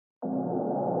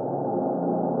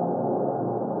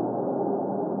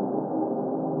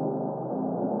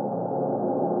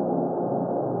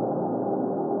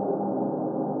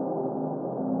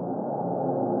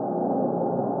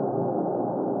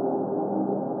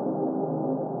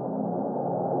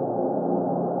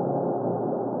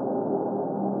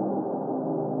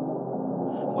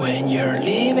When you're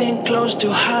living close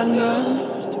to hunger,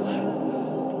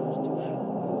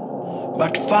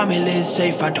 but family is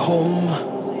safe at home.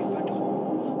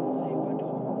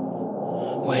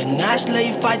 When a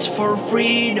slave fights for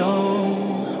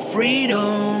freedom,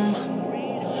 freedom,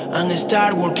 and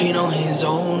start working on his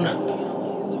own.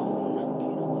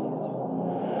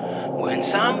 When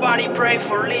somebody pray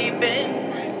for living,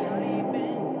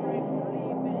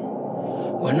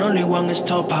 when only one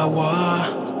stop a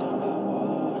war.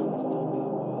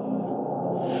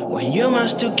 When you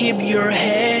must to keep your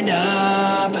head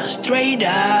up, straight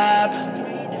up,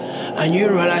 and you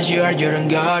realize you are your own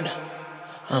God,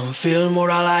 and feel more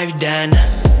alive than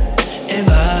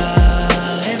ever.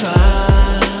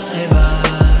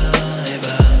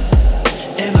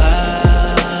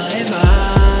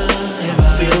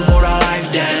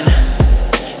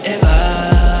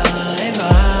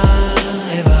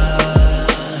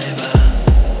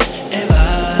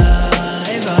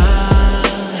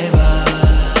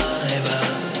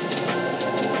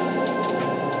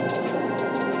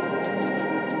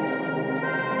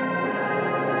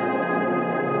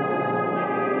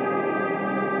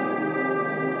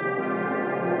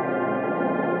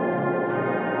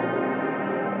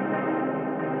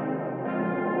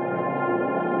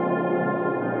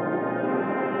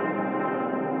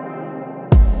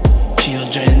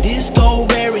 Children disco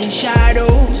wearing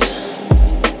shadows,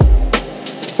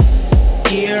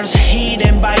 tears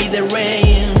hidden by the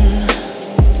rain.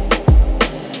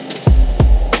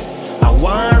 A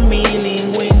warm meal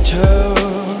in winter,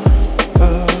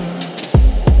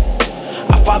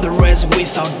 a father rests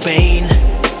without pain.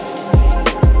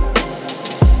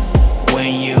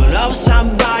 When you love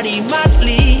somebody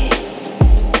madly,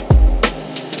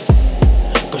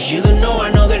 'cause you don't know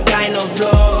another kind of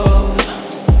love.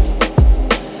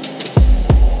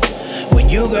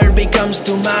 Your girl becomes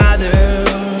to mother,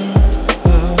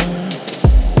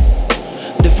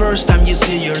 the first time you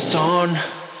see your son,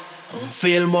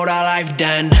 feel more alive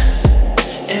than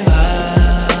ever.